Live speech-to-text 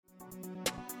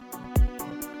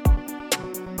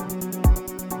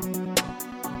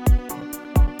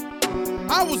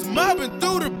I was mobbing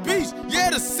through the beach,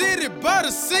 yeah, the city by the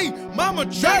sea. Mama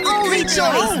tried to keep me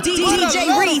home,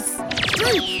 DJ Reese.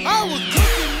 I was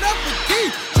cooking up a key,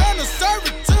 trying to serve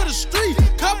it to the street.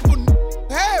 Couple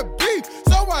had beef,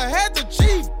 so I had the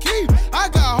chief key. I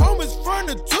got homies from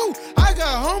the 2, I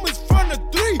got homies from the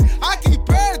 3. I keep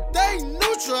everything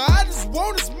neutral, I just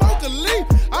wanna smoke a leaf.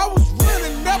 I was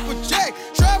running up a check,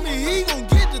 try me, he gon'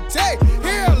 get the tag.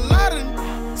 Hear a lot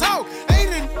of talk,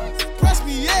 ain't impressed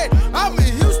me yet. I'm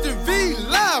in Houston V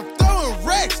live, throwing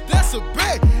racks, that's a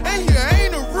bet. And you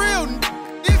ain't a real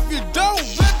if you don't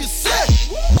rep your set.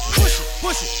 Push it,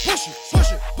 push it, push it,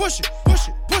 push it, push it,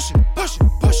 push it, push it,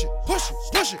 push it, push it,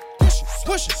 push it, push it, push it,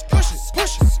 push it, push it,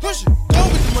 push it, push it. Go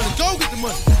get the money, go get the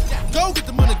money. Go get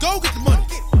the money, go get the money.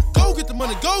 Go get the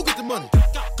money, go get the money.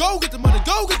 Go get the money,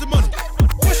 go get the money.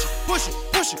 Push it, push it,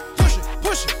 push it, push it,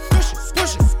 push it, push it,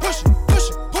 push it, push it,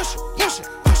 push it, push it, push it,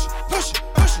 push it, push it,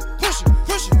 push it, push it,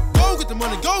 push it. Go get the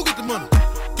money, go get the money.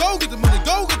 Go get the money,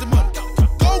 go get the money.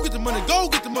 Go get the money, go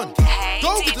get the money.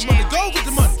 Go get the money, go get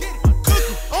the money.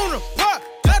 Cooking on a pot,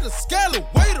 got a scale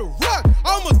way to rock.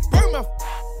 Almost burnt my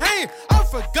hand, I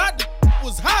forgot the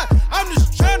was hot. I'm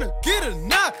just trying to get a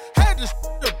knot. Had to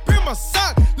up in my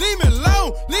sock. Leave me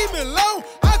alone, leave me alone.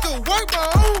 I can work my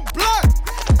own block.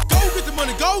 Go get the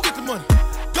money, go get the money.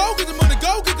 Go get the money,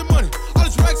 go get the money. All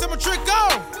these racks, I'm a trick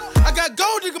off. I got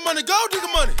gold digger money, gold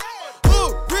digger money.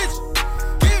 Hood rich,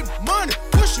 getting money,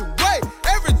 pushing weight.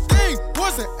 Everything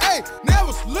was an A, now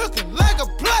it's looking like a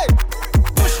play.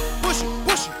 Push it, push it,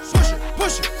 push it, push it,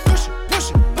 push it, push it, push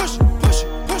it, push it, push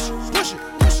it, push it, push it,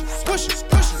 push it, push it,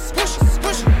 push it, push it,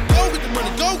 push it. Go get the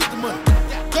money, go get the money.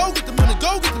 Go get the money,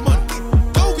 go get the money.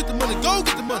 Go get the money, go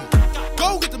get the money.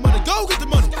 Go get the money, go get the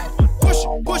money. Push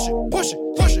it, push it, push it,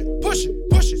 push it, push it,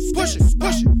 push it, push it,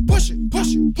 push it, push it, push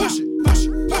it, push it, push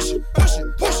it, push it, push it,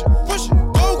 push it, push it.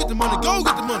 Go get the money, go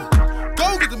get the money.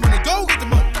 Go get the money, go get the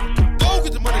money. Go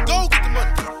get the money, go get the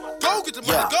money. Go get the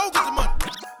money, go get the money.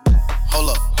 Hold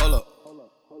up, hold up.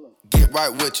 Get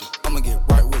right with you. I'ma get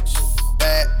right with you.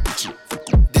 Bad,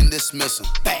 then dismiss 'em.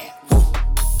 Bad.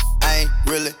 I ain't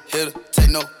really here to take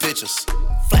no pictures.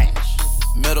 Flash.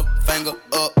 Middle finger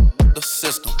up the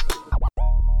system.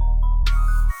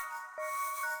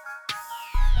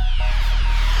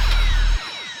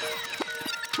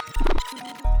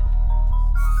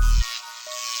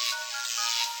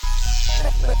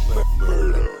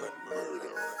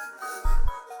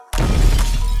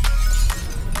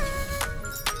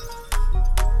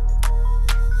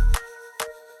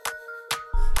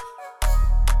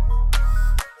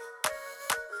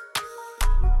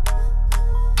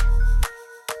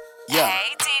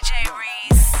 Hey, DJ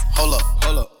Reese. Hold up,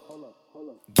 hold up.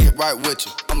 Get right with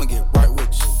you. I'ma get right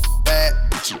with you. Bad,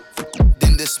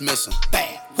 then dismiss 'em.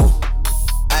 Bad.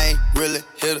 I ain't really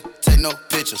here to take no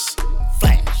pictures.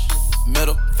 Flash.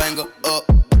 Middle finger up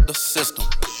the system.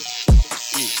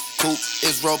 Yeah. Coupe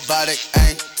is robotic, I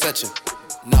ain't touching.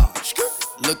 Nah.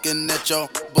 Looking at your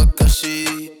because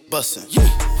she bustin'. Yeah.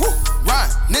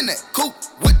 Riding in that coupe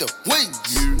with the wings.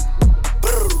 Yeah.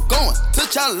 Going to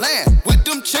Thailand with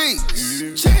them chains.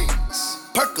 Chains.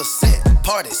 Percocet,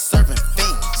 party serving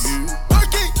fiends.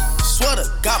 Sweater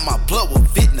got my blood with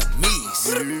Vietnamese.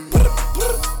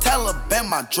 Taliban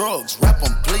my drugs, rap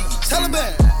 'em please.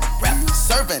 Taliban. Rap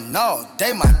serving all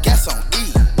day, my gas on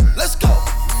E. Let's go.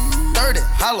 30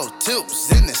 hollow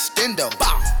tips in the stendo.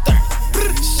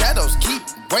 Shadows keep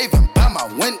waving by my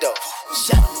window.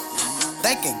 Shadow.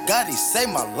 Thanking God he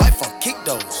saved my life on kick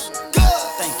those.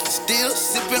 Thank you. Still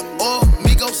sipping oil,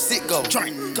 me go sit go.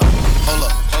 Drink go. Hold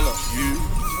up, hold up. You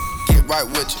get right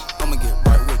with you. I'ma get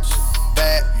right with you.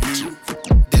 Bad, you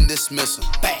then dismiss 'em.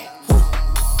 Bad.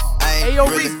 I ain't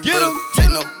really get 'em. Take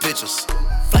no pictures.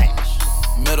 Flash.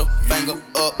 Middle finger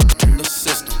up the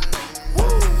system.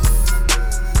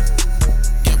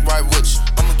 Get right with you.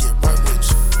 I'ma get right with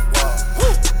you. Wow.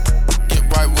 Get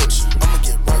right with you. I'ma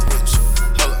get right with you.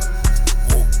 Hold up.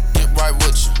 Woo. Get right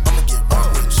with you. I'ma get right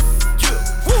with you.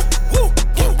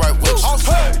 Get right with you.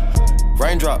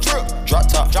 Raindrop, drop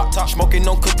top, smoking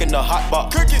on cooking the hot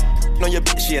pot. Cooking on your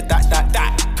bitch, yeah,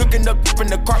 that. Cooking up in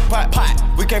the crock pot.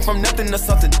 We came from nothing to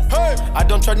something. Hey, I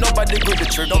don't try nobody, grip the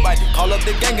trick. Nobody call up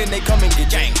the gang and they come and get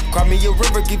gang. Cry me a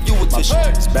river, give you a tissue.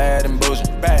 It's bad and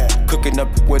bullshit, bad. Cooking up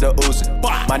with a Uzi.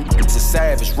 My niggas is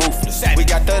savage, ruthless. We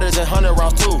got 30s and 100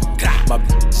 rounds too. My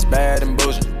bitch is bad and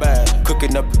bullshit, bad.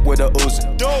 Cooking up with a Uzi.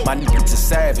 My niggas is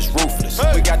savage, ruthless.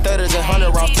 We got 30s and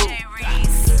 100 rounds too.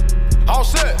 All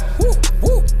set. Woo,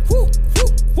 woo, woo, woo,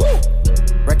 woo.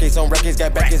 Records on records,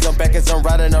 got backers on backers. I'm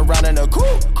riding around in a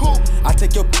cool. I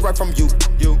take your right from you.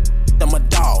 I'm a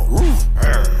dog.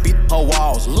 Beat her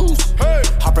walls loose.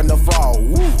 Hop in the fall.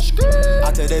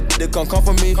 I tell that bitch to come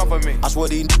for me. I swear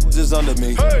these niggas is under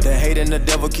me. The hate and the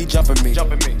devil keep jumping me.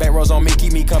 Back rows on me,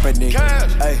 keep me company.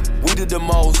 Hey, we did the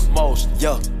most.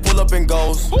 Yeah, pull up and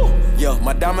goes. Yeah,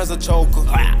 my diamonds a choker.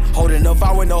 Holding up,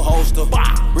 I with no holster.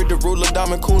 Read the ruler,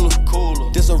 diamond cooler.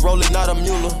 This a roller, not a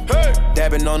mule.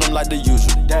 Dabbing on them like the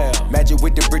usual. Magic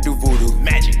with the brick do voodoo.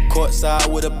 Magic.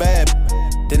 Courtside with a bad.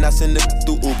 Then I send it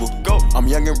through Uber. Go. I'm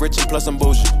young and rich and plus I'm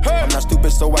bougie. I'm not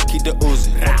stupid, so I keep the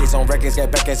Uzi. Records on records, got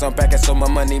backers on backers, so my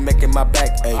money making my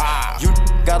back. Ay. You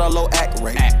got a low act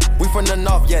rate. We from the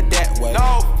north, yeah, that way.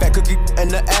 Fat cookie in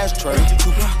the ashtray.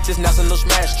 Just national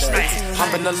smash day.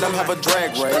 Hop in the limb, have a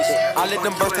drag race. I let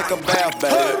them birds take a bath,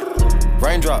 babe.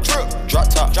 Raindrop, drop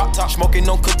top, smoking,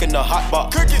 no cooking, the hot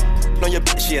box. On your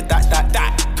bitch, yeah,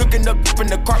 that. Cooking up in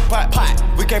the crock pot.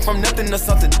 We came from nothing to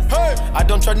something. I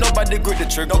don't try nobody, grip the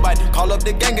trigger. Nobody call up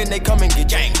the gang and they come and get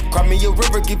gang. Cry me a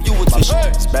river, give you a tissue.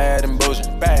 It's bad and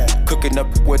bullshit. Bad. Cooking up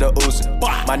with a Uzi.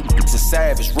 My niggas is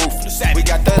savage, ruthless. We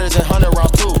got 30s and 100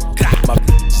 rounds too. My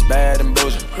is bad and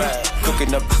bullshit.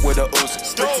 Cooking up with a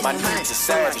Uzi. My niggas is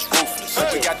savage, ruthless.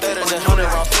 We got 30s and 100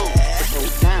 rounds too.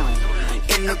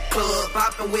 In the club,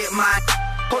 poppin' with my.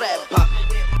 Pull that pop.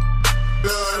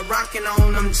 Blood rockin'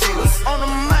 on them jiggers. On the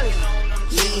money.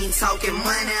 You ain't talking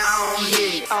money, I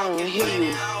don't hear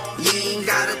you. You ain't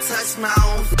gotta touch my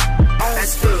own.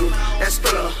 That's true, that's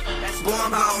true. Boy,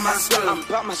 I'm about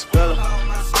my spiller.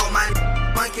 All my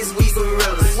monkeys, we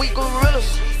gorillas.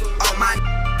 All my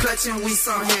clutching, we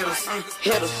some hitters.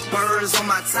 Birds on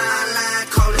my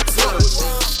timeline, call it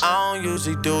Twitter. I don't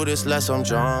usually do this unless I'm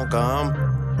drunk,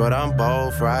 but I'm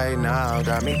both right now.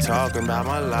 Got me talking about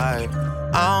my life.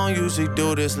 I don't usually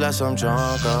do this unless I'm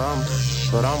drunk,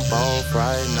 but I'm both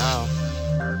right now.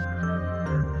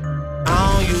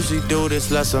 I don't usually do this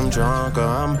unless I'm drunk,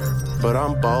 but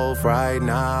I'm both right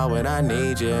now, and I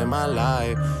need you in my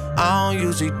life. I don't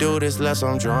usually do this unless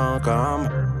I'm drunk,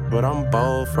 but I'm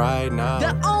both right now.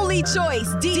 The only choice,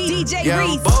 DJ Yeah,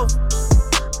 Reese. I'm both.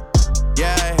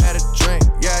 Yeah, I had a drink,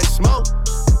 yeah, I smoke.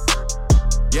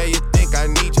 Yeah, you think I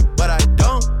need you, but I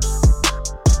don't.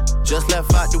 Just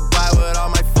left out Dubai with all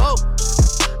my folk.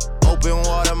 Open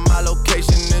water, my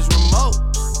location is remote.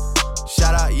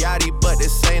 Shout out Yachty, but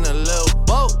this ain't a little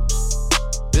boat.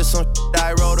 This some shit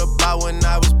I wrote about when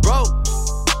I was broke.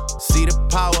 See, the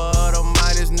power of the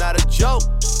mind is not a joke.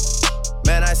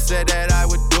 Man, I said that I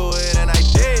would do it and I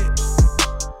did.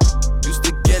 Used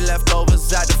to get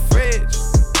leftovers out the fridge.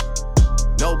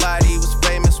 Nobody was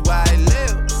famous where I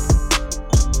lived.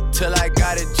 Till I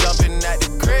got it jumping at the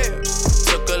crib.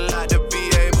 Took a lot to be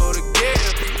able to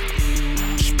give.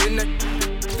 Spin that.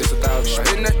 This 1,000.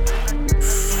 Spin that.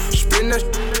 Spin that.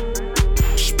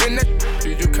 Spin that.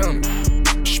 Did you come?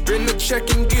 Spin the check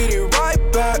and get it right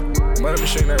back. Money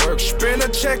machine that works. Spin the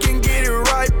check and get it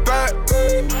right back.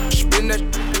 Spin that.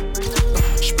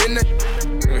 Spin that.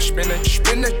 Spin that.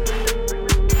 Spin that.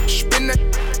 Spin that.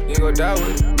 You ain't gon' die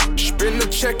with it. Spin the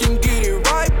check and get it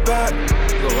right back.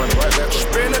 You gon' run it right back.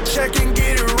 Spin the check and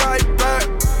get it right back.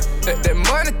 Let that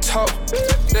money talk.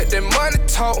 Let that money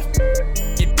talk.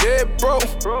 You dead broke.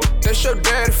 That's your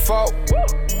daddy's fault.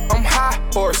 I'm high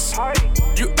horse.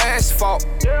 You asphalt.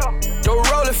 Your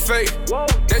roller fake.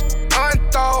 That's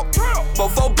unthought.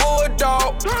 Before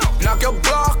bulldog. Knock your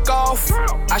block off.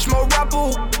 I smoke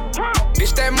rapper.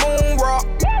 This that moon rock.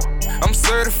 I'm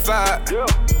certified.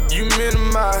 You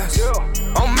minimize.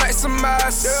 I'm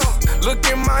maximize. Look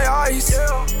in my eyes.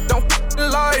 Don't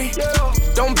lie.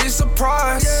 Don't be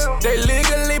surprised. They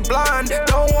legally blind.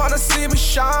 Don't wanna see me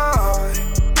shine.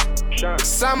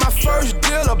 Sign my first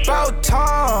deal about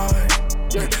time.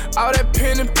 All that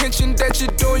pen and pinching that you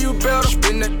do, you better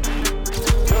spin it.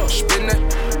 Spin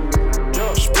it.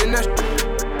 Spin it.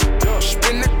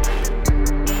 Spin it.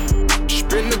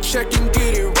 Spin the check and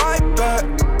get it right back.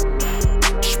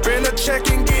 Spin the check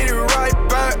and get it right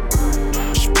back.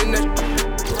 Spin it.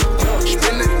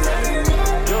 Spin it.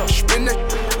 Spin it.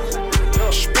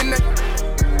 Spin it.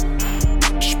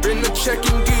 Spin the check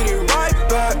and get it right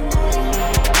back.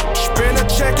 Spin the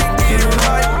check and get it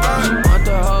right back. Want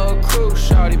the whole crew,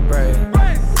 shawty brave.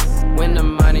 When the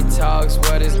money talks,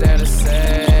 what is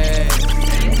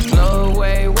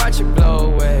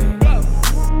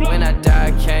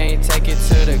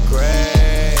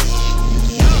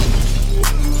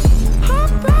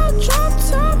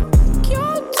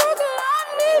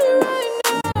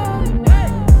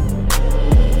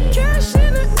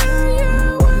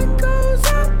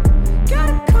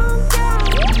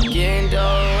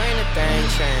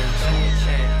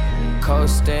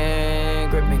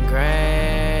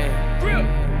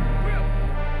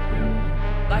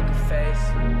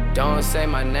Don't say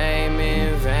my name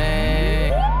in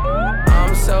vain.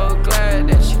 I'm so glad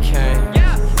that you came.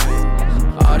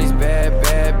 All these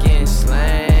bad getting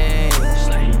slain.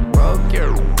 Broke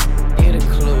your, get a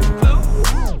clue.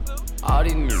 All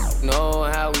these niggas know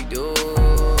how we do.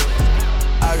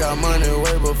 I got money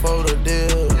way before the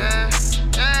deal.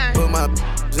 Put my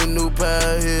in new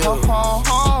pair of heels.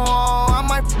 I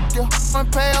might fuck you, I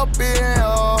pay a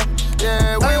bill.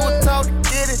 Yeah, we were taught to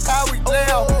get it how we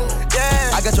live.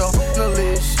 Yeah, I got your on the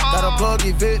list. Got a plug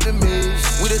in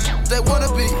Vietnamese. We the they wanna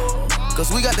be. Cause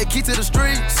we got the key to the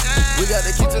streets. We got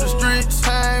the key to the streets.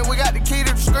 hey, we got the key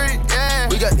to the street. Yeah,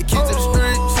 We got the key to the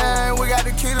streets. hey, we got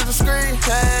the key to the street.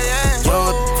 Yeah,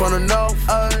 Young from the north.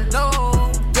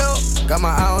 Yo. Got my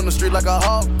eye on the street like a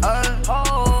hawk.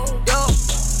 Yo.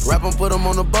 Rap 'em, put 'em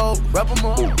on the boat. Rap 'em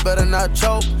up. Better not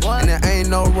choke. And there ain't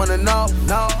no running off.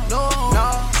 No.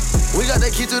 We got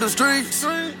that key to the streets.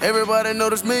 Everybody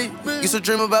notice me. Used to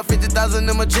dream about 50,000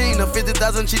 in my jeans. Now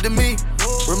 50,000 cheap to me.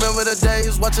 Remember the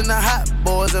days watching the Hot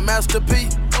Boys and Master P.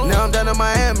 Now I'm down in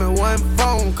Miami. One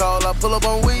phone call, I pull up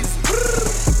on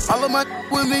Weezy. All of my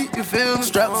with me, you feel me?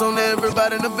 Straps on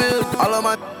everybody in the building. All of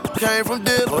my came from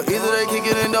deal. Or either they kick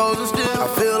it in those and still. I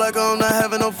feel like I'm not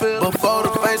having no feel. Before the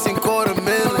facing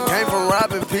 $250,000. Came from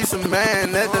robbing piece of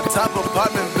man at the top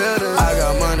apartment building. I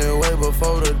got money way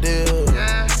before the deal.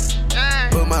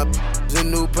 Put my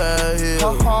in new pair of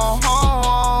heels.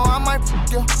 I might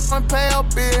fuck you, I pay a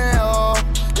bill.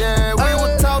 Yeah, we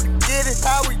were taught to get it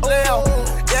how we live.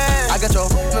 Yeah, I got your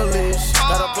on the list.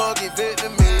 Got a plug in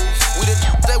Vietnamese. We the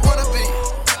they wanna be.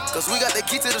 Cause we got the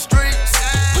key to the streets.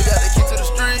 We got the key to the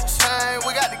streets. hey,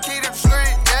 we got the key to the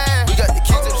street. Yeah, We got the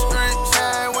key to the streets.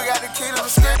 hey, we got the key to the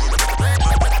street.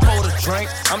 Pour the drink,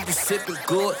 I'm just sipping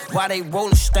good while they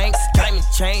rollin' stanks. Diamond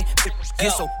chain,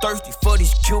 get so thirsty for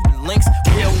these Cuban links.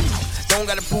 Real, don't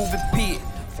gotta prove it, P.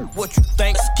 What you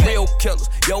think? Real killers.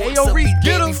 Yo, what's up, be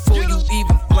dead before you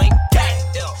even blink.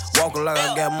 Walking like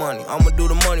I got money, I'ma do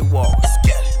the money walk.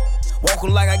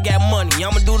 Walking like I got money,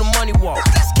 I'ma do the money walk.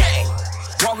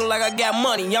 Walking like I got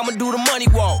money, I'ma do the money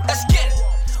walk.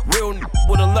 Real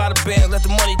with a lot of bands, let the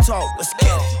money talk. Let's get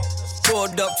it.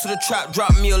 Pulled up to the trap,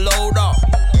 drop me a load off.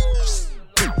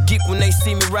 Geek when they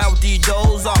see me ride with these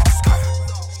doors off.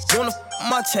 Wanna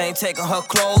my chain, taking her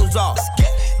clothes off.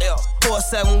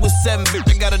 4-7 with 7, bitch,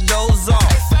 I got a doze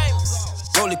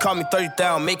off. Rolly call me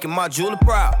 30,000, making my jeweler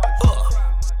proud.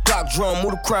 Clock drum,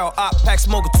 move the crowd, op pack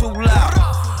smoking too loud.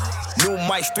 New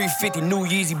mics 350, new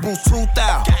Yeezy boots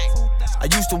 2,000. I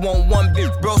used to want one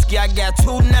bitch, broski, I got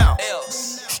two now.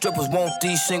 Strippers want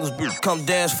these singles, bitch, come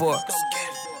dance for it.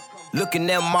 Looking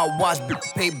at my watch, bitch,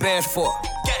 pay bands for it.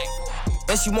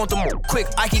 And she want them quick,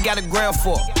 Ike got a gram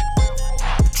for it.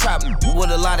 Trap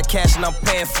with a lot of cash and I'm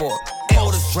paying for it.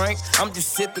 Hold a drink, I'm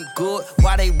just sipping good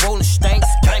while they rollin' stanks.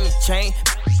 Diamond chain,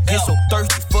 get so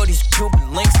thirsty for these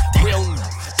Cuban links. Real,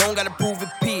 don't gotta prove it,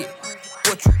 P.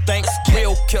 What you think?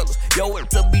 Real killers, yo, it's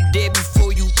to be dead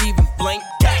before you even blink.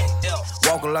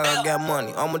 Walking like I got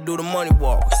money, I'ma do the money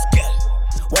walk.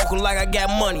 Walking like I got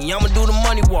money, I'ma do the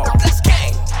money walk.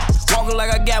 Walking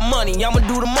like I got money, I'ma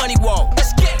do the money walk.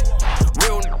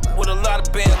 Real with a lot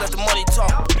of bands, let the money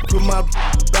talk. Put my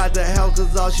out the house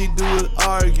cause all she do is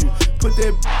argue. Put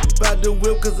that out the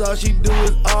whip cause all she do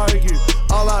is argue.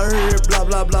 All I heard blah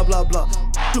blah blah blah blah.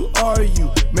 Who are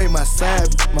you? Make my side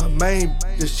my main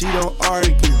cause she don't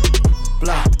argue.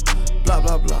 Blah blah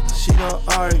blah blah. She don't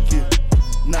argue.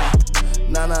 Nah.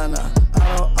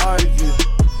 I don't argue.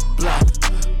 Blah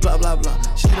blah blah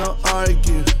blah. She don't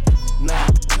argue. Nah.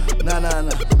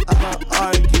 I don't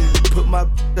argue. Put my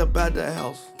up out the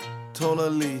house. Told her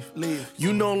leave.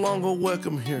 You no longer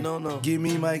welcome here. No. Give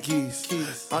me my keys.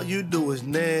 All you do is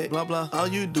nag, blah blah. All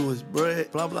you do is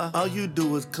bread, blah blah. All you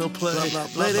do is complain, blah blah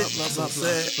blah. Let it blah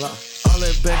blah. All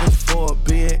that back and forth,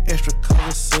 being extra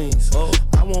color scenes. Oh,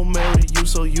 I won't marry you,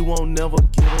 so you won't never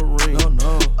get a ring.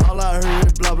 No. All I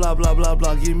heard, blah blah blah blah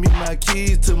blah. Give me my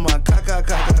keys to my car,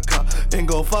 and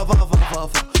go fa.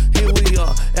 Here we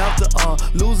are, after all,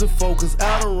 losing focus,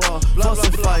 out of raw,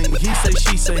 fussing, fighting. He say,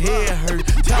 she say, head hurt,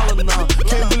 telling all.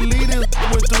 Can't believe this,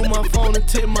 went through my phone and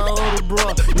tipped my other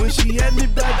bra. When she had me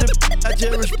back to, I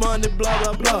just responded, blah,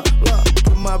 blah, blah, blah.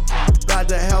 Put my out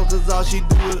the house, cause all she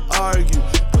do is argue.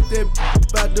 Put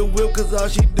that out the whip, cause all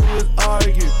she do is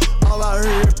argue. All I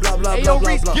heard, blah, blah, blah,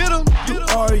 blah, blah. Get him. Who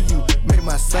are you? Make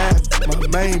my side, my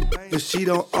main, but she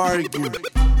don't argue.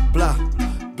 Blah,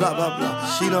 blah, blah, blah.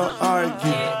 She don't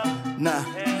argue. Nah,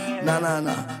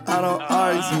 I don't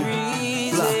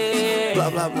argue. Blah,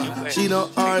 blah, blah. She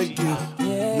don't argue.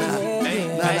 Nah,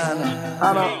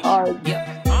 I don't argue.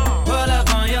 Pull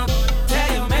up on you,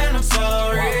 tell your man I'm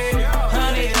sorry.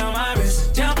 Honey on my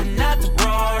wrist, jumping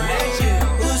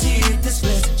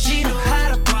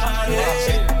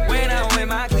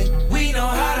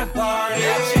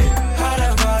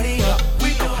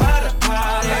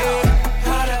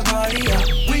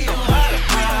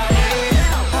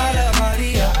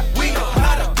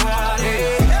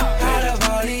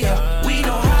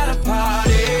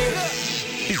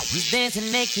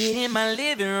naked in my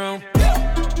living room.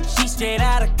 She straight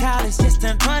out of college, just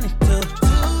turned 22.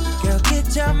 Girl,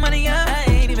 get your money up, I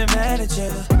ain't even mad at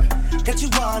you. Got you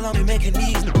all on me, making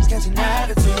these niggas catch an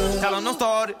attitude. Tell them don't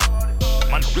start it,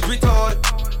 my niggas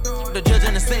retarded. The judge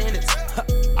and the sentence,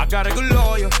 I got a good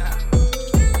lawyer.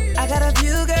 I got a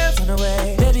few girls on the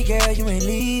way. Baby girl, you ain't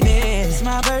leaving. It's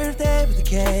my birthday with the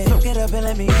cake. So get up and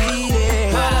let me eat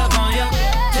it. Pull up on your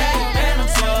tape and I'm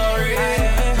sorry.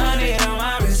 100 on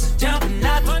my wrist, jumping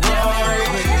out the door.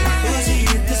 She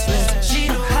hit the switch, she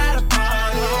know how to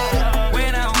party.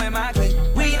 When I'm with my clique,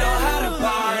 we know how to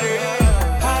party.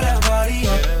 How to party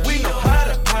up, we know how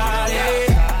to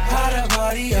party. How to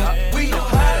party up, we know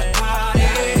how to party.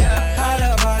 How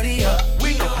to party up,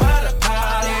 we know how to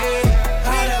party.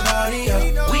 How to party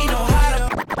up, we know how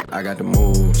to. I got the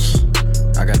moves,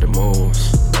 I got the moves.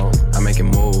 I'm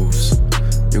making moves.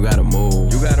 You gotta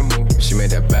move, you gotta move. She made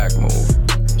that back move.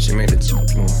 She made the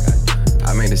move.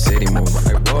 I made the city move.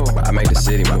 I made the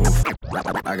city move.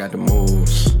 I got the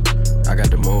moves. I got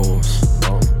the moves.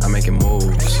 I'm making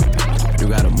moves. You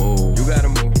gotta move. You gotta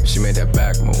move. She made that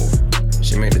back move.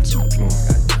 She made the move.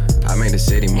 I made the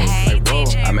city move.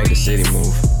 I made the city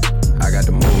move. I got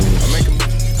the moves. I'm making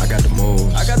moves. I got the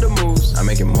moves. I got the moves. I'm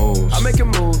making moves. I'm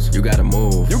making moves. You gotta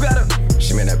move. You gotta.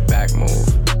 She made that back move.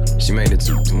 She made the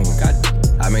move.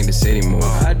 I made the city move.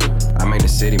 I do. I made the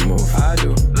city move. I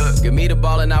do. Look, give me the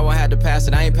ball and I won't have to pass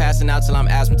it. I ain't passing out till I'm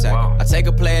asthmatic. I take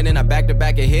a play and then I back to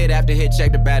back and hit after hit,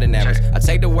 check the batting average. I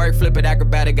take the work, flip it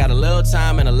acrobatic. Got a little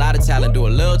time and a lot of talent. Do a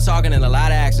little talking and a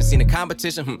lot of action. Seen the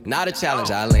competition, not a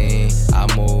challenge. I lean, I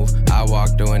move, I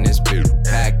walk doing this beat.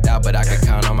 Packed out, but I can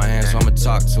count on my hands, so I'ma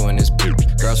talk to in this beat.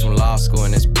 Girls from law school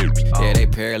in this beat. Yeah, they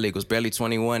paralegals, barely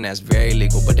 21, that's very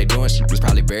legal. But they doing shit that's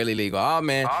probably barely legal. Oh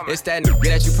man, it's that nigga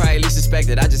that you probably least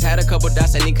suspected. I just had a couple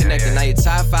dots I need connected. Now your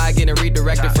top 5 getting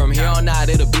redirected. From here on out,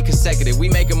 it'll be consecutive. We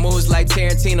making moves like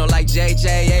Tarantino, like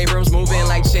J.J. Abrams. Moving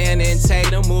like Channing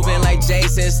Tatum. Moving like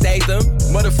Jason Statham.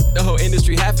 Motherfucker, the whole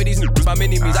industry. Half of these niggas my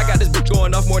mini-me's. I got this bitch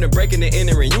going off more than breaking and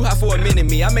entering. You hot for a minute,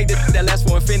 me. I make this that lasts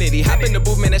for infinity. Hop in the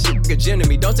booth, man, that shit a gym to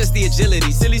me. Don't test the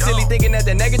agility. Silly thinking that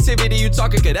the negativity you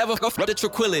talking could ever go for the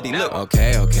tranquility. Look.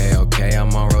 Okay,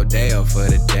 I'm on Rodeo for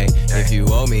the day. If you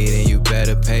owe me, then you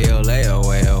better pay your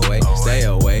layaway away. Stay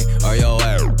away, or your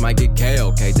ass might get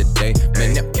K.O.K. today.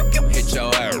 Man, hit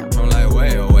your ass. I'm like,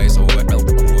 way away, so what?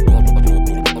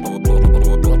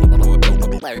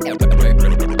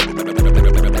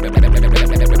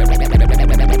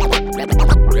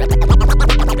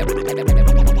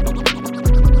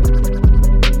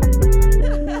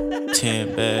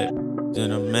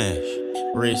 In a mesh.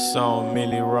 Wrist on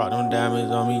Millie Rock, them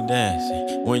diamonds on me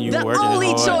dancing. When you the working only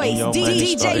hard choice, and your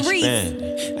money start DJ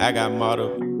expanding. I got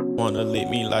model wanna lick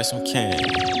me like some candy,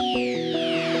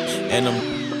 and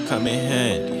them come in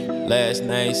handy. Last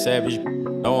name Savage,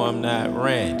 no I'm not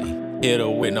Randy. Hit her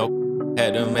with no,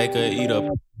 had to make her eat up,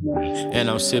 and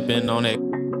I'm sipping on that,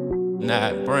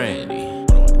 not brandy.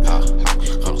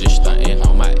 I'm just stunting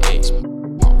on my ex.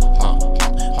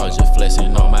 I'm just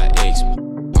flexing on my ex.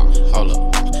 Hold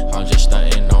up, I'm just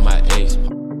stunting on my ex.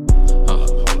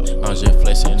 I'm just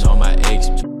flexing on my ex.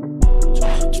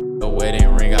 The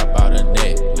wedding ring, I bought a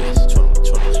necklace.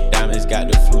 Diamonds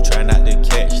got the flu, try not to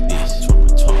catch this.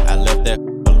 I left that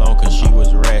alone cause she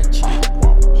was ratchet.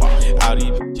 All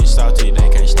these bitches salty, they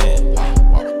can't stand.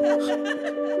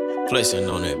 Flexing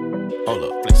on it, hold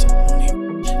up, flexing on it.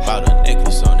 Bought a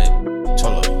necklace on it,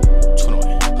 hold up.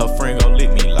 Her friend gon'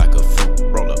 lick me like a fruit.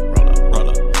 Roll up, roll up, roll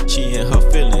up. She and her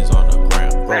feelings on the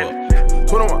ground. Roll up.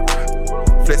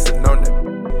 21, flexing on that.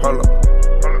 Hold up.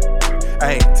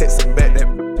 I ain't texting back that.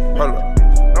 Hold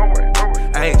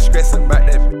up. I ain't stressing about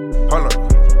that. Hold up.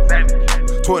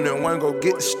 21, go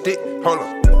get the stick. Hold up.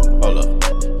 Hold up,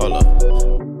 hold up.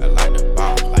 I like the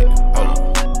ball, like the hold up,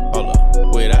 hold up.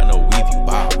 Without no weave, you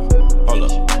ball. Hold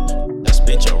up. I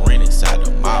spent your rent inside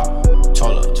the mall.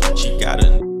 Hold up. She got a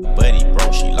buddy,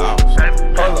 bro, she lost.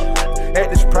 Hold up. At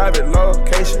this private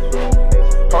location.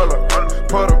 Hold up.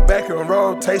 Put her back in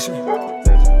rotation.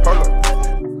 Hold up.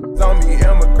 On me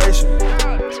immigration.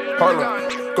 Hold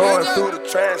up. Going through the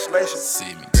translation. See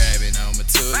me grabbing on my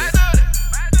tootie.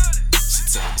 She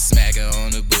told me smack her on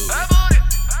the booty.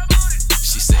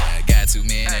 She said I got too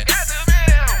many.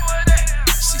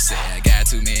 She said I got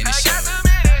too many shows.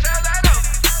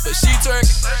 But she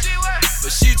twerking.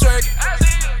 But she twerking.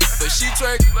 But she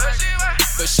twerking.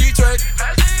 But she twerking.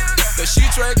 But she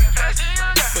twerking.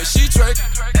 But she twerking.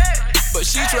 But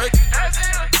she twerking.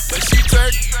 But she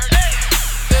twerking.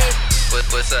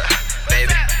 What's up,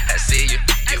 baby? I see you,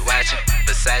 you watching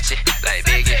Versace like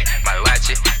Biggie, might watch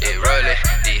it, it rollin'.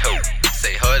 The hoe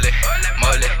say holy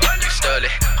moly, you stole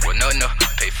it. Well, no,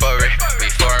 pay for it. We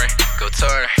foreign, go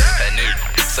touring. A new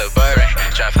suburban,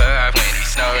 drop her off when he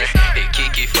snoring. Hit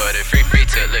Kiki for the free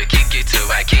to look Kiki to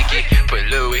Waikiki. Put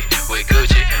Louis with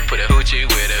Gucci, put a hoochie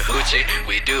with a hoochie.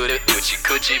 We do the hoochie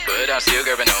coochie, but I'm still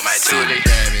grabbing on my toolie.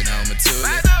 Grabbing on my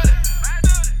toolie.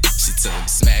 She told me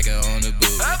smack her on the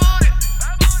booty.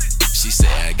 She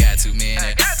said I got too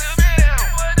many.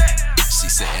 She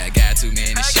said I got too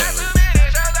many shows.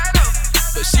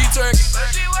 But she twerk,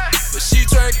 but she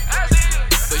twerk,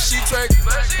 but she twerk,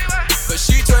 but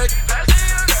she twerk,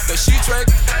 but she twerk,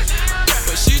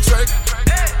 but she twerk,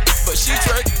 but she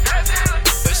twerk,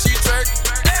 but she twerk.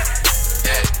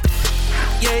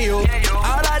 Yeah yo,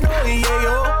 all I know is yeah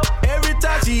yo. Every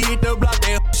time she hit the block,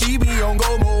 that she be on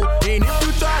go mode. And if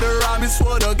you try to rob me,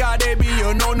 swear to God, that be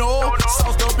a no-no.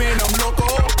 Sauced up in them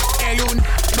loco, and you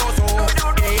know so.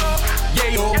 Yeah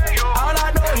yo, all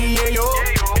I know is yeah yo.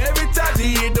 Every time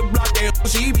she hit the block, that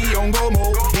she be on go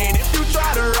mode. And if you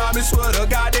try to rob me, swear to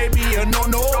God, that be a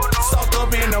no-no. Sauced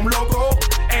up in them loco,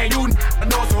 and you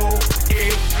know so.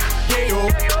 Yeah yo,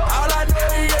 all I know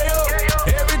is yeah yo.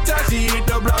 Every time she hit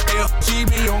the block, that she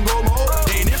be on go mode.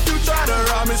 And if you try to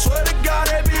rob me, swear to God,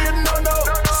 that be a no-no.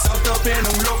 Sauced up in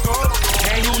them loco,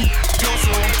 and you know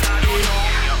so.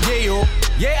 Yeah yo,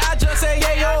 yeah I just say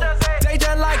yeah yo. They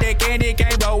just like that candy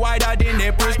cane, but whiter than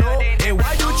that push no. And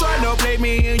why you tryna play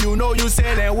me and you know you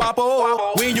sellin'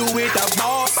 Wapo? When you with the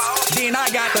boss, then I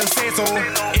got the say so.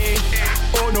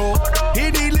 Oh no,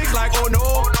 hit these licks like oh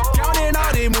no. Counting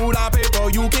all the moolah paper,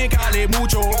 you can call it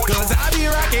mucho. Cause I be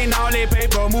rocking all that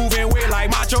paper, moving weight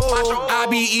like macho. I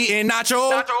be eating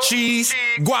nacho, cheese,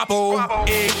 guapo,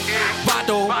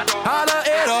 vato. Holla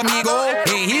at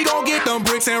amigo, and he gon' get them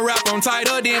bricks and wrap them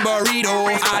tighter than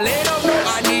burritos. I let him know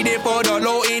I need it for the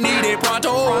low and need it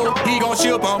pronto. He gon'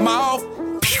 ship them off,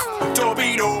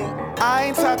 torpedo. I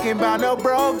ain't talking about no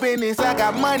broke business. I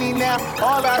got money now.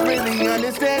 All I really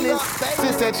understand is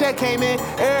since that check came in,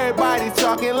 everybody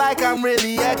talking like I'm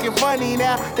really acting funny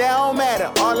now. That don't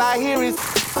matter. All I hear is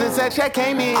since that check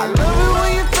came in. I love it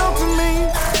when you talk to me.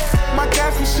 My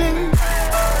cash machine,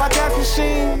 my cash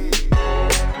machine.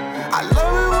 I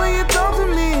love it when you talk to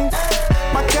me.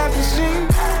 My cash machine,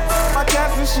 my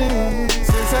cash machine.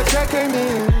 Since that check came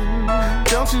in,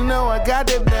 don't you know I got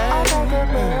that bag?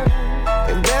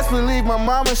 And best believe my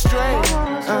mama straight.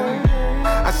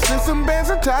 I sent some bands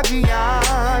to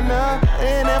Tatiana.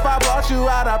 And if I brought you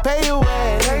out, I'd pay you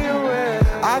away.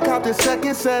 I caught the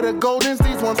second set of Goldens.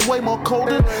 These ones way more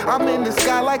colder. I'm in the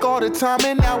sky like all the time,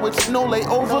 and now it's no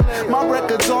layover. My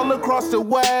records all across the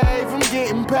wave. I'm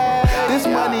getting paid. This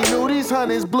money new, these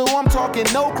honey's blue. I'm talking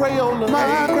no Crayola.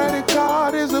 My credit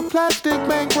card is a plastic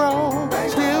bankroll.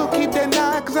 Still keep that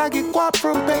 9 cause I get guap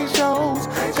from pay shows.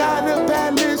 Got a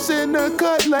palace in the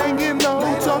cut, laying low.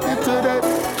 Talking to that,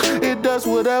 it does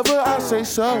whatever I say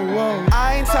so.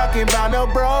 I ain't talking about no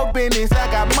broke business. I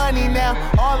got money now.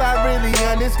 All I really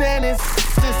understand is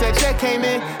since that check came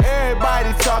in,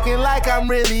 everybody talking like I'm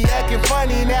really acting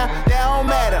funny now. That don't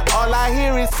matter. All I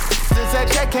hear is since that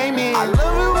check came in. I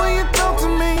love it when you talk to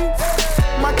me.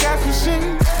 My cash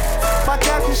machine, my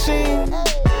cash machine.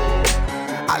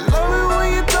 I love it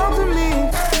when you talk to me.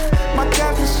 My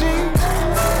cash machine,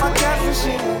 my cash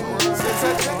machine. Since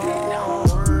that check came in.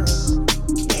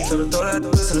 So throw that to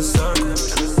the circle.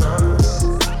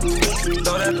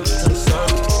 Throw that to the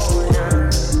circle.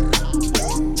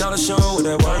 Tell the show what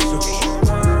that works.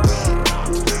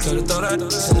 Tell the throw that to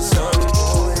the circle.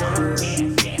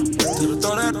 Tell the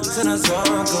throw that to the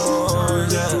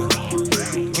circle. Yeah.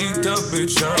 Keep the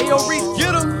bitch up. Hey yo, Reese,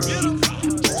 get him.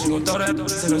 She gon' throw that to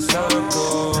the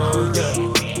circle. Yeah.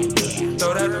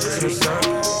 Throw that to the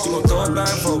circle. She gon' throw it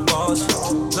back for a boss.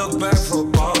 Look back for a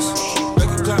boss. Make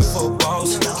it clap for a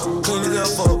boss. Clean it up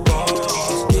for a boss.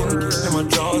 Getting in my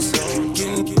drawers.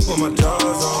 Getting with my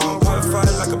drawers on. Put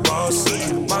fight like a boss.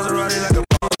 Maserati like a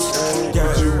boss.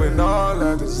 Yeah. You and all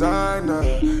that designer.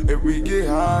 If we get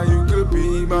high, you could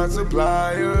be my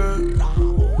supplier.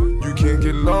 You can't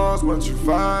get lost once you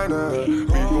find her. We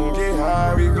gon' get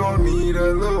high, we gon' need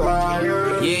a little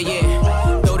higher.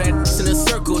 Yeah. Throw that in a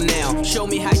circle now. Show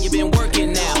me how you been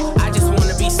working now. I just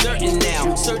wanna be certain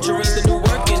now. Surgery's the new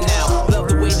working now. Love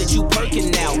the way that you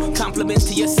perking now. Compliments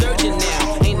to your surgeon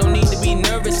now. Ain't no need to be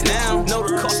nervous now. Know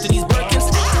the cost of these Birkins.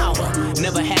 Ow!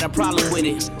 Never had a problem with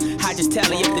it. I just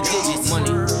tally up the digits.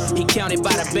 Money, he counted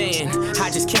by the band. I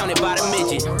just counted by the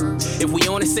midget. If we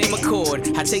on the same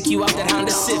accord, I take you out that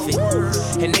Honda Civic.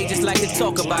 And they just like to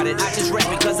talk about it. I just rap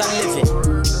because I live it.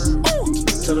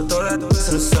 So throw that to the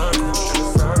circle.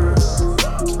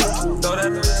 Throw that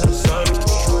to the circle.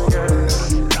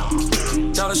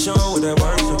 Tell the show what that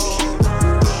works.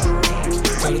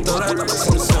 Tell the throw that to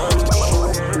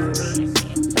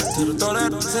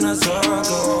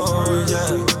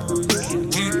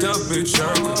big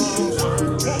circle. She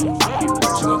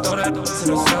gon' throw that to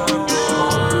the side,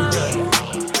 yeah.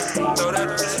 Throw that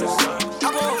to the side. I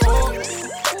go for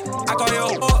I call you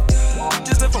up,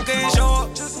 just the fucking show up.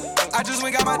 I just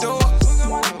went out my door,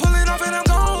 pulling off and I'm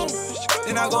gone.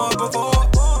 Then I go up before,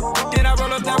 then I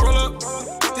roll up,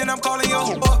 then I'm calling you up.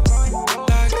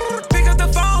 Like, pick up the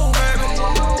phone, baby.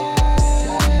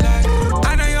 Like,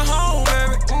 I know you're home,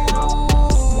 baby.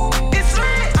 It's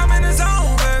lit, I'm in the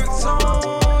zone, baby.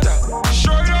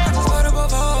 Short up, I just put up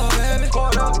before, baby.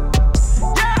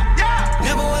 Yeah.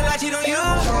 Never would I cheat on you.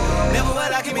 Never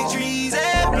would I commit treason.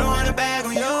 Blowing a bag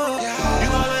on you. You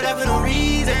all of that for no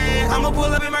reason. I'ma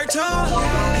pull up in my too.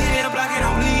 Hitting the block and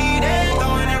I'm bleeding.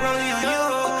 Throwing that rolling on you.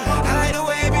 I like the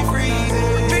way it be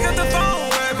freezing. Pick up the phone,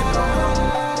 baby.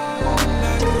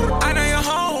 I know you're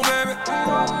home, baby.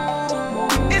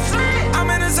 It's lit, I'm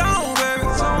in the zone, baby.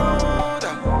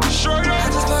 Short up, I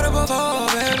just put up before,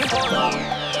 baby.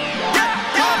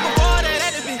 Yeah, before that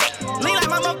had to be lean like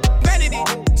my vanity.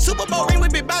 Super Bowl ring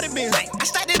with big body bins. I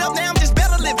stacked it up, now I'm just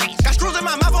better living. Got screws in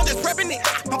my mouth, I'm just prepping it.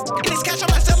 I'm this cash on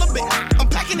my celibate. I'm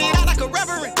packing it out like a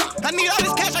reverend. I need all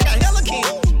this cash, I got hella king.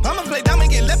 I'ma play dumb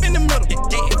and get left in the middle.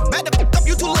 Mad to fuck up,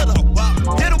 you too little.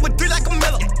 Hit him with 3 like a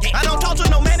miller. I don't talk to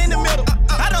no man in the middle.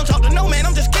 I don't talk to no man,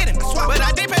 I'm just kidding. But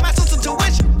I did pay my sister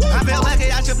tuition. I feel like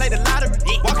I should play the lottery.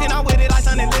 Walking out with it like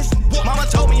Sunday listen. Mama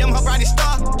told me I'm her brightest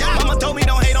star. Mama told me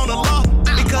don't hate on the law.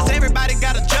 Because everybody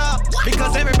got a job.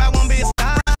 Because everybody won't be a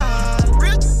star.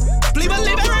 Please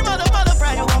believe every mother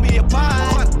friend you won't be a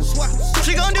part.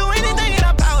 She gon' do anything in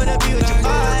her power to be with you.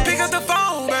 Pick up the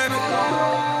phone, baby.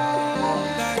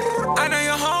 I know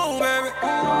you're home, baby.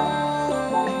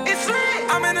 It's lit,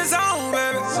 I'm in the zone,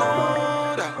 baby.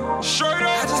 Short up,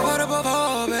 I just put up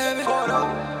before, baby.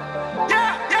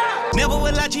 Yeah. Never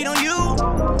will I cheat on you.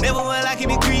 Never will I keep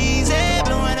it greasy.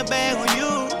 Blowing a bag on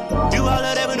you. You all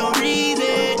of that for no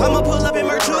reason. I'ma pull up in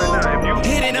my too.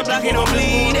 Hitting the block and I'm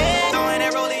bleeding. Throwing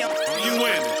that rolling. You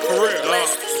win, for real.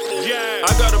 Yeah.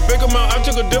 I got a big amount, I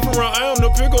took a different route. I am the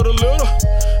pick of the little.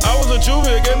 I was a juvie,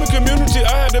 it gave me community.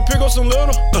 I had to pick up some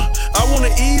little. I want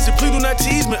it easy, please do not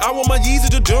tease me. I want my Yeezy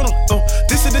to journal.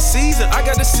 This is the season, I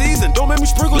got the season. Don't make me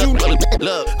sprinkle you.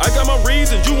 Look, I got my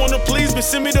reasons. You wanna please me?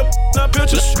 Send me the not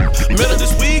pictures. Middle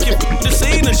this week and this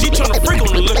evening, she tryna freak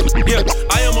on the liquor. Yeah,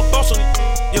 I am a boss on it.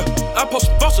 Yeah, I post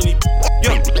some boss on it.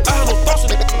 Yeah, I have no thoughts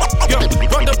on it. Yeah,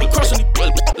 rocked up the cross on it.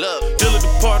 Look, deal at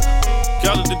the party,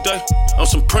 y'all of the day. I'm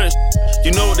some prince.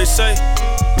 You know what they say?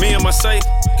 Me and my safe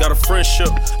got a friendship.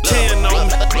 10 on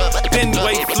me. Been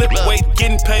weight, flip weight,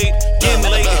 getting paid, getting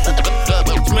late.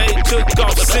 Made, took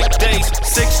off 6 days,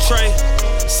 6 tray,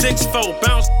 6-4,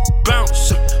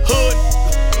 bounce, hood.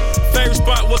 Favorite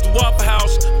spot was the Waffle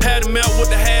House. Patty melt with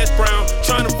the hash brown.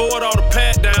 Trying to avoid all the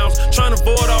pat downs. Trying to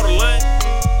avoid all the lane.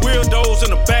 Weirdos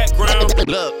in the background.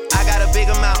 Look, I got a big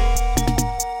amount.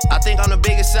 I think I'm the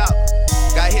biggest out.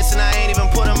 Got hits and I ain't even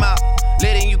put them out.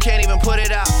 Lit and you can't even put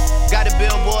it out. Got the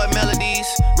Billboard melodies.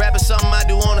 Rapping something I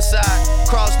do on the side.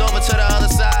 Crossed over to the other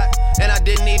side. And I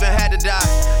didn't even have to die.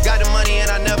 Got the money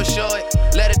and I never show it.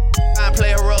 Let it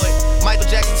play heroic. Michael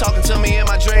Jackson talking to me in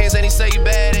my dreams. And he say you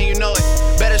bad and you know it.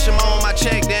 Better Shimon on my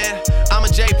check then. I'm a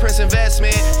J Prince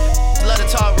investment. Love to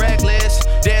talk reckless.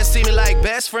 Didn't see me like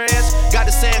best friends. Got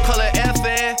the same color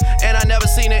FN. And I never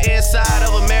seen the inside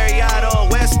of a Marriott or a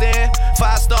West End.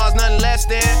 5 stars, nothing less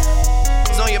than.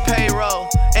 On your payroll.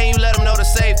 And you let them know the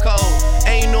safe code.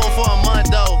 And you knew him for a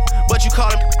month though. But you call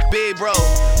him big bro.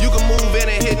 You can move in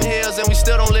and hitting hills. And we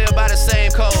still don't live by the same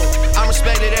code. I'm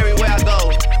respected everywhere I go.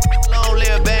 Long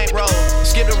live bankroll.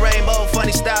 Skip the rainbow,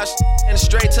 funny style and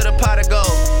straight to the pot of gold.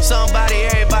 Somebody,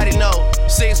 everybody know.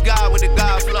 6 God with the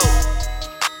God flow.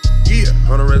 Yeah,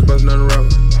 on the race bustin' on the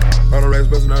rapper. On the race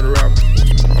bustin' on the rapper.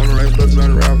 On the race bustin'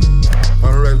 on the rapper.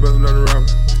 On the race bustin' on the rapper.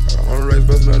 On the race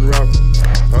bustin' on the rapper.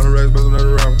 On the race bustin' on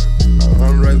the rapper.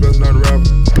 On the race bustin' on the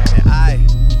rapper. And I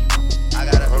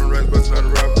got it. On the race bustin' on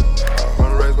the rapper.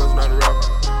 On the race bustin' on the rapper.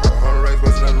 On the race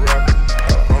bustin' on the rapper.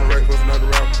 On the race bustin' on the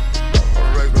rapper. On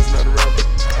the race bustin' on the rapper.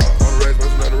 On the race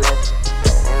bustin' on the rapper.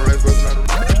 On the race bustin' on the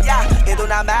rapper. Yeah, it do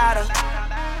not matter.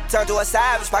 Turn to a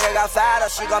savage, pocket got fatter.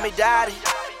 She got me daddy.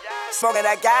 Smoking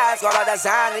that gas, got all that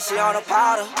Zine, she on a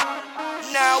powder.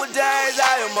 Nowadays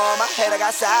I am on my head, I got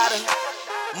sadder.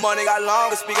 Money got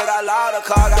longer, speaker got louder,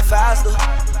 car got faster.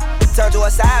 Turn to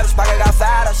a savage, pocket got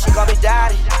fatter, she gon' be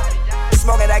daddy.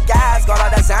 Smoking that gas, got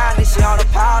all that Zine, she on a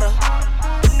powder.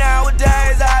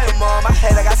 Nowadays I am on my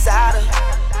head, I got sadder.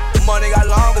 Money got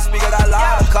longer, speaker got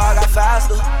louder, car got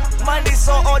faster. Money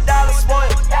so on dollar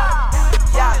spoiled.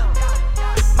 Yeah,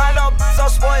 my little so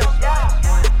spoiled.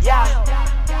 Yeah,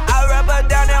 I rub her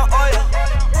down in oil.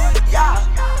 Yeah,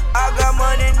 I got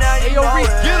money now. Ayo,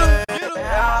 Reese, get him.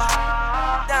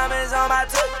 Yeah. Diamonds on my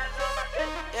tip.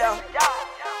 Yeah.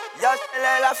 Yo, shit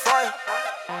like la fire.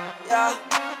 Yeah.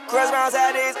 Chris Brown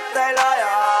said these they liar.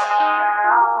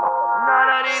 None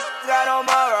of these got no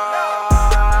moral.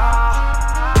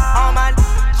 On my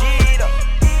Gita.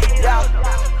 Yeah.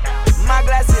 My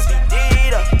glasses be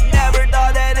Dita. Never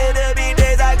thought that it'd be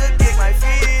days I could kick my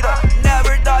feet up.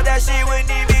 Never thought that she would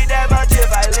need me that much if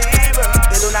I leave her.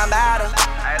 It do not matter.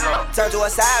 Turn to a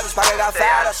savage, pocket got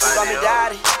fatter. She gon' be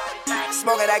daddy.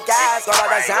 Smoking that gas, going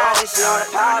out that zombie, she on the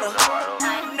powder.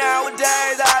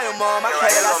 Nowadays I am on my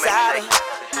credit outside.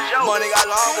 Money got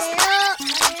longer.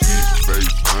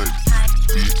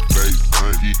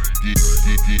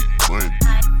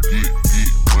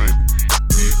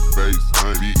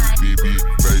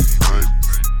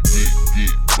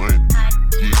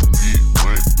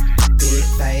 Big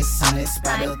face, honey,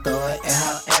 spider, throw it in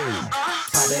her area.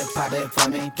 Pop it for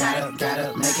me, gotta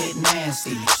make it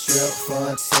nasty. Strip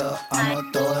for a tip, I'ma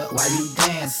throw it while you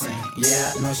dancing.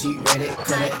 Yeah, know she ready,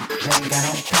 cut it, ain't got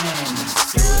no panties.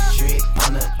 Do a trick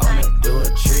on the, do a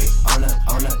trick on the,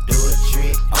 do a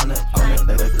trick on the,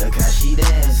 look how she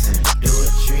dancing. Do a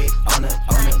trick on the,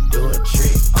 do a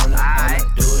trick on the,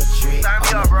 do a trick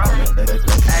on the,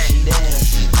 look how she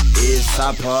dancing. It's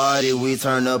our party, we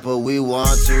turn up what we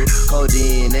want to.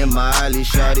 Codeine and Miley,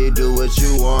 shawty, do what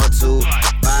you want to.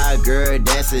 Five girl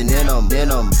dancing in them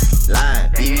line.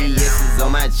 BBS is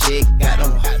on my chick, got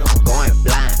them going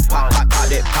blind. Pop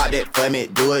that for me,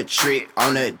 do a trick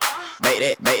on the.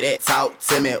 Make that talk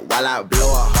to me while I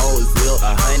blow a whole zip.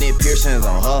 100 piercings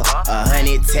on her,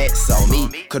 100 texts on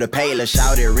me. Could've paid a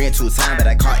shawty rent 2 times, but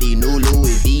I caught these new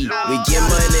Louis V. We get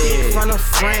money from the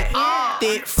front,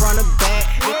 thick from the back.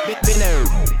 Been there,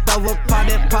 over pop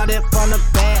that from the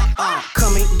back.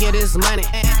 Come and get his money,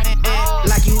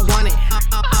 like you want it.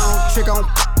 I don't trick on,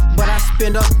 but I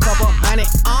spend a couple hundred.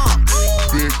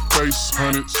 Big face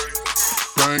hundreds,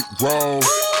 bank roll.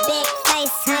 Big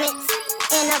face hundreds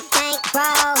in a bank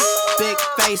roll. Big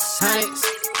face hundreds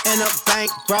in a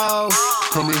bank roll.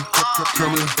 Come in,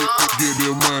 get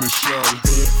their money, shawty.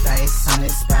 Big face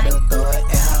hundreds, spider throw